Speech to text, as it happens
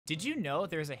Did you know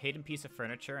there's a hidden piece of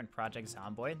furniture in Project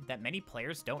Zomboid that many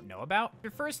players don't know about?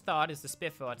 Your first thought is the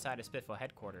Spiffo outside of Spiffo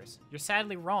headquarters. You're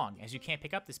sadly wrong, as you can't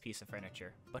pick up this piece of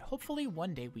furniture, but hopefully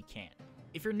one day we can.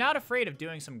 If you're not afraid of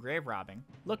doing some grave robbing,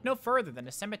 look no further than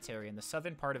a cemetery in the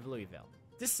southern part of Louisville.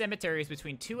 This cemetery is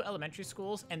between 2 elementary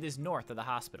schools and is north of the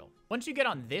hospital. Once you get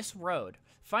on this road,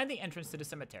 find the entrance to the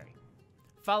cemetery.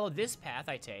 Follow this path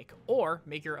I take, or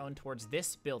make your own towards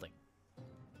this building.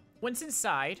 Once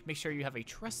inside, make sure you have a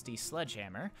trusty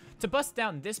sledgehammer to bust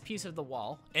down this piece of the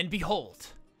wall, and behold,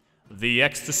 the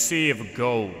ecstasy of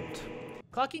gold.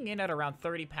 Clocking in at around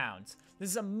 30 pounds, this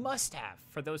is a must-have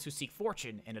for those who seek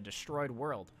fortune in a destroyed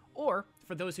world, or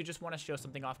for those who just want to show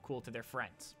something off cool to their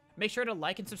friends. Make sure to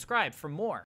like and subscribe for more.